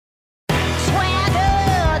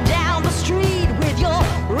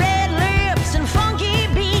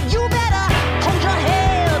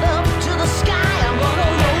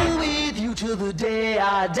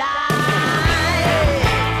die.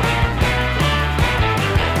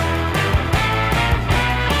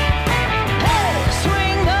 Hey,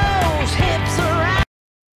 swing those hips around.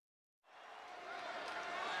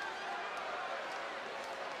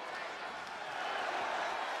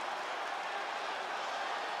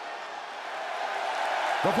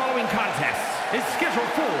 The following contest is scheduled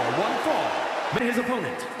for one fall, but his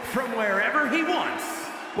opponent from wherever he wants,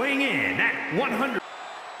 weighing in at 100.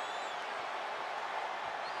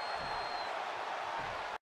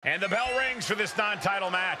 And the bell rings for this non-title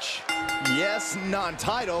match. Yes,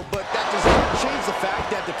 non-title, but that does not change the fact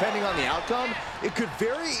that depending on the outcome, it could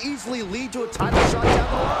very easily lead to a title shot down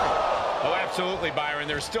the line. Oh, absolutely, Byron.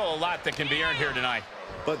 There's still a lot that can be earned here tonight.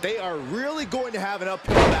 But they are really going to have an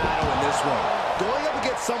uphill battle in this one. Going up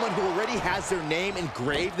against someone who already has their name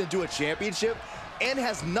engraved into a championship and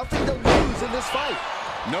has nothing to lose in this fight.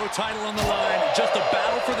 No title on the line, just a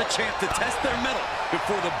battle for the champ to test their mettle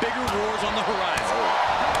before the bigger wars on the horizon.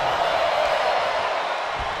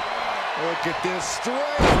 Look at this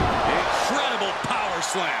strength. Incredible power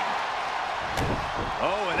slam.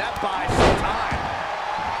 Oh, and that buys some time.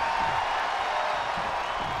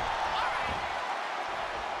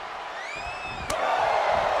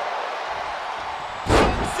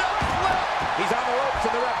 He's on the ropes,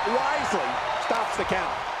 and the ref wisely stops the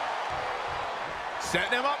count.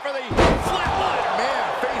 Setting him up for the flatliner. Man,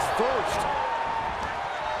 face first.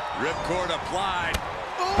 Ripcord applied.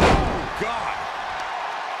 Oh, God.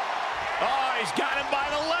 Oh, he's got him by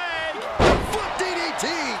the leg. Foot DDT.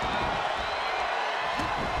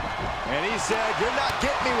 And he said, you're not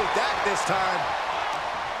getting me with that this time.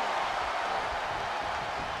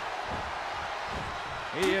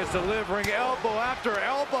 He is delivering elbow after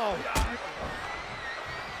elbow.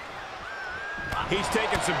 He's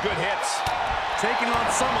taking some good hits. Taking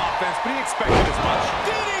on some offense, but he expected as much.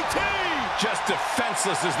 DDT! Just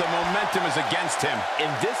defenseless as the momentum is against him. In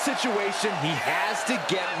this situation, he has to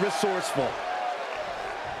get resourceful.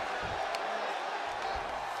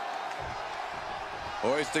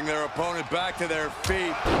 Hoisting their opponent back to their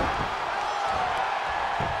feet.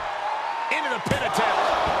 Into the pin attempt.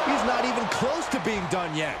 He's not even close to being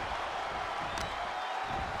done yet.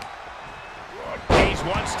 He's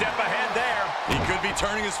one step ahead there. He could be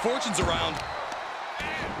turning his fortunes around.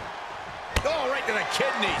 Oh, right to the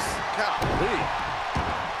kidneys. Golly.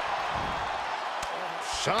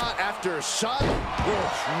 Shot after shot.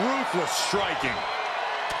 Ruthless striking.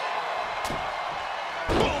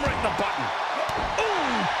 Boom, right in the button.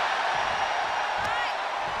 Ooh.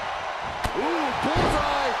 Ooh,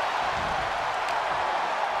 bullseye.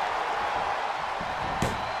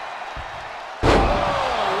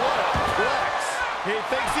 Oh, what a flex. He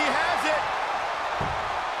thinks he has it.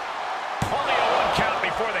 Only a one count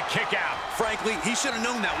before the kick out. Frankly, he should have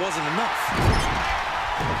known that wasn't enough.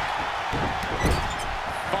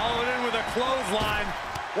 Followed in with a clothesline.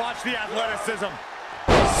 Watch the athleticism.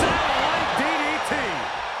 Satellite DDT.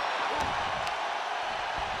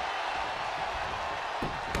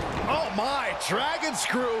 Oh my, dragon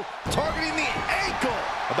screw targeting the ankle.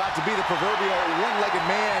 About to be the proverbial one-legged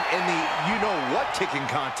man in the you-know-what kicking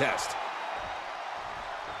contest.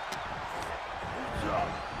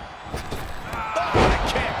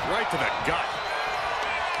 Right to the gut.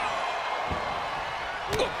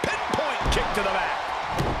 A pinpoint kick to the back.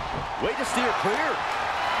 Way to steer clear.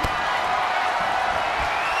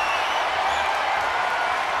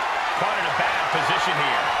 Caught in a bad position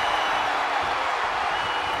here.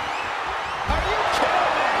 Are you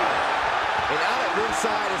kidding me? And out at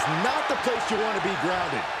ringside is not the place you want to be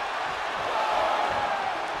grounded.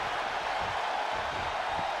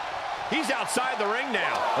 He's outside the ring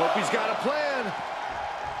now. Hope he's got a plan.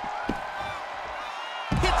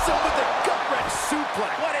 Hits him with a gut-wrench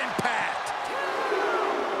suplex. What impact!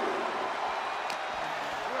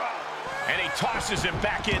 And he tosses him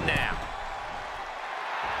back in now.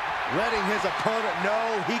 Letting his opponent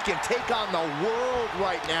know he can take on the world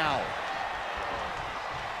right now.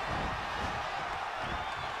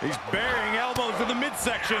 He's burying elbows in the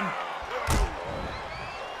midsection.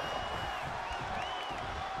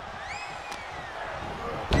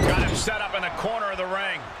 Got him set up in the corner of the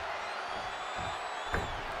ring.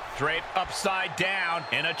 Draped upside down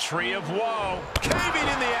in a tree of woe. Caving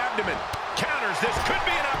in the abdomen. Counters. This could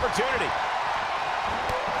be an opportunity.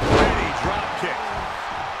 Ready drop kick.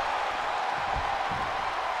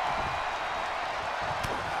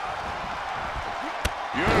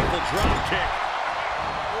 Beautiful drop kick.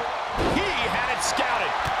 He had it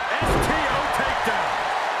scouted. STO takedown.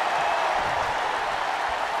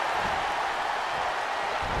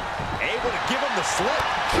 Able to give him the slip.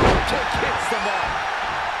 Drop kick hits the mark.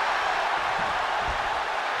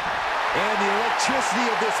 intensity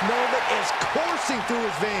of this moment is coursing through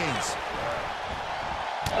his veins.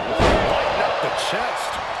 Lighten up the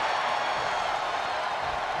chest.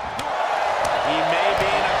 He may be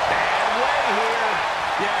in a bad way here.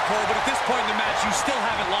 Yeah, Cole, but at this point in the match, you still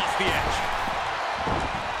haven't lost the edge.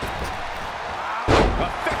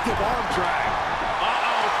 Effective arm drag.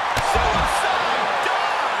 Uh-oh. Suicide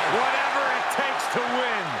dive. Whatever it takes to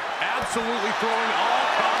win. Absolutely throwing all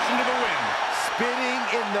caution to the wind. Spinning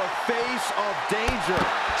in the face of danger.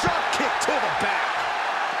 Drop kick to the back.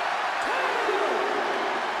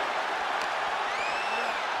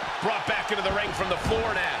 Brought back into the ring from the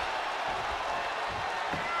floor now.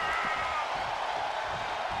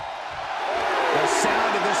 The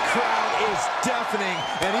sound of this crowd is deafening,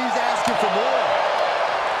 and he's asking for more.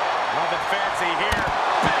 Nothing fancy here.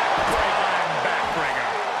 Backbreaker.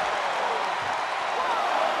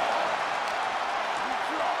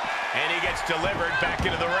 And he gets delivered back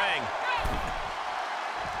into the ring.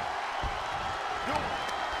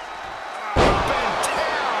 Up and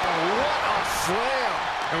down. What a slam.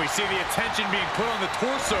 And we see the attention being put on the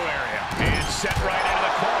torso area. And set right into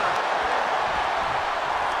the corner.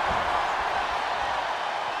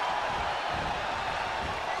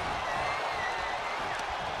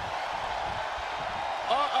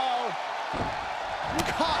 Uh-oh.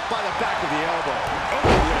 Caught by the back of the elbow. Oh,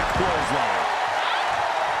 what a clothesline.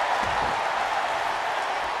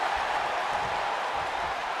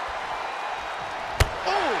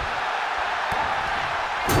 Oh!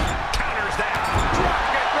 Counters that. Drop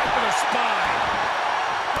kick right to the spine.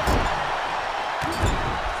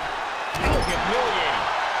 How humiliating.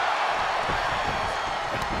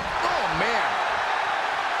 Oh, man.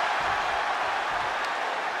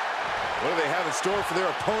 What do they have in store for their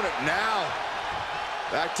opponent now?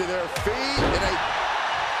 Back to their feet, and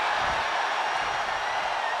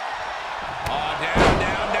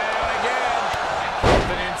Down again.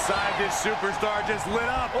 Something inside this superstar just lit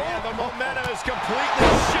up. And the momentum is completely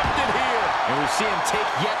shifted here. And we see him take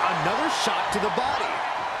yet another shot to the body.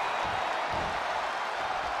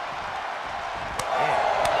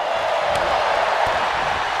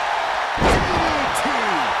 DDT.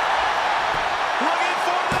 Looking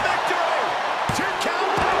for the victory. 2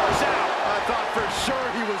 count, powers out. I thought for sure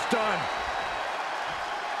he was done.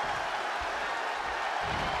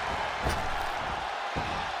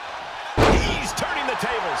 He's turning the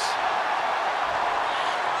tables.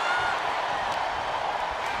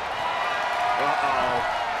 Uh-oh.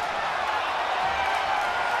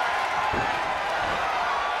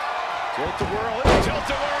 Tilt-a-whirl.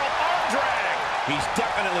 Tilt-a-whirl arm drag. He's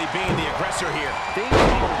definitely being the aggressor here. Things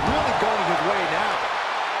are really going his way now.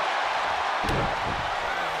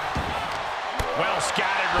 Well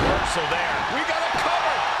scattered reversal there. We got a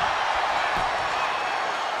cover.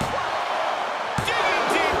 Digging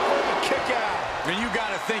deep for the kick out. And you got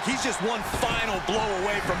to think he's just one final blow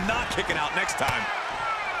away from not kicking out next time.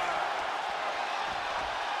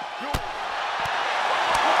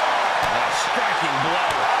 A striking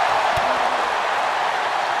blow.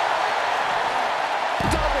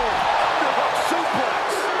 Double underhook suplex.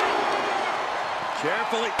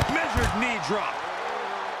 Carefully measured knee drop.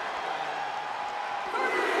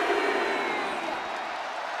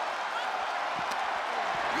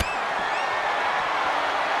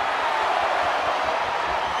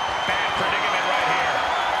 Bad predicament right here.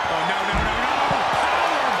 Oh, no.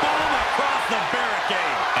 Powerbomb across the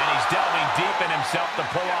barricade. And he's delving deep in himself to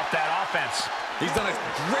pull off that offense. He's done a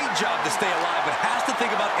great job to stay alive, but has to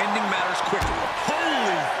think about ending matters quickly.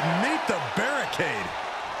 Holy, meet the barricade.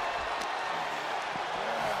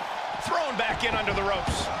 Thrown back in under the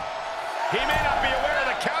ropes. He may not be aware of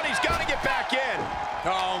the count. He's got to get back in.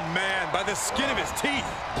 Oh, man, by the skin of his teeth.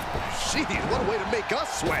 Jeez, what a way to make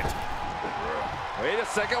us sweat. Wait a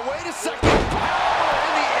second. Power in the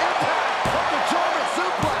impact of the German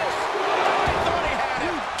suplex. I thought he had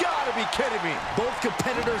him. You gotta be kidding me. Both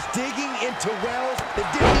competitors digging into wells that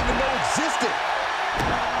didn't even know existed.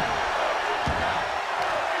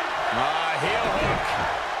 Heel hook.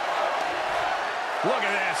 Look at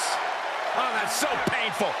this. Oh, that's so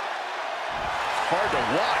painful. Hard to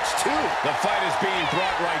watch, too. The fight is being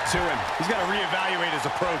brought right to him. He's got to reevaluate his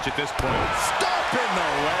approach at this point. Stop in the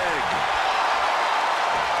leg.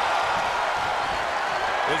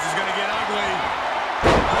 This is going to get ugly.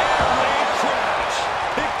 Airway crash.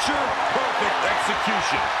 Picture perfect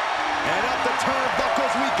execution. And up the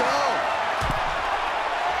turnbuckles we go.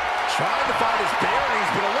 Trying to find his bearings,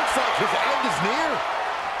 but it looks like his end is near.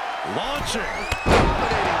 Launching.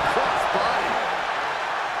 Dominating cross body.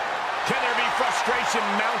 Can there be frustration? frustration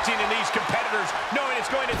mounting in these competitors, knowing it's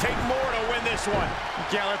going to take more to win this one. You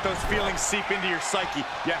can't let those feelings seep into your psyche.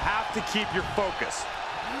 You have to keep your focus.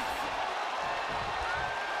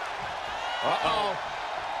 Uh-oh.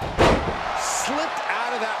 Slipped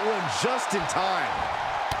out of that one just in time.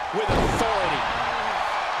 With authority.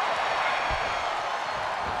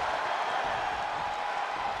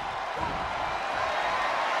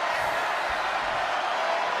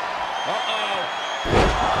 Uh-oh.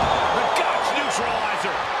 The Gotch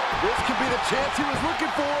neutralizer. This could be the chance he was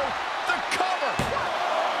looking for. The cover.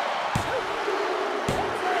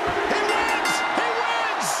 He wins! He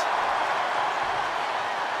wins!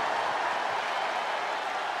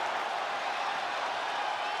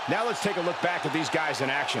 Now let's take a look back at these guys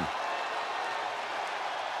in action.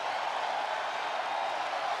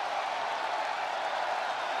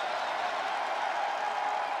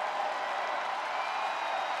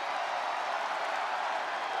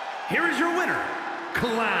 Here is your winner,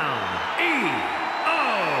 Clown E.O.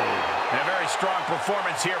 A very strong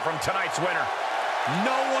performance here from tonight's winner.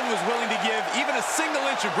 No one was willing to give even a single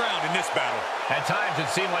inch of ground in this battle. At times, it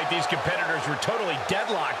seemed like these competitors were totally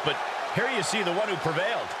deadlocked, but here you see the one who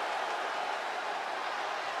prevailed.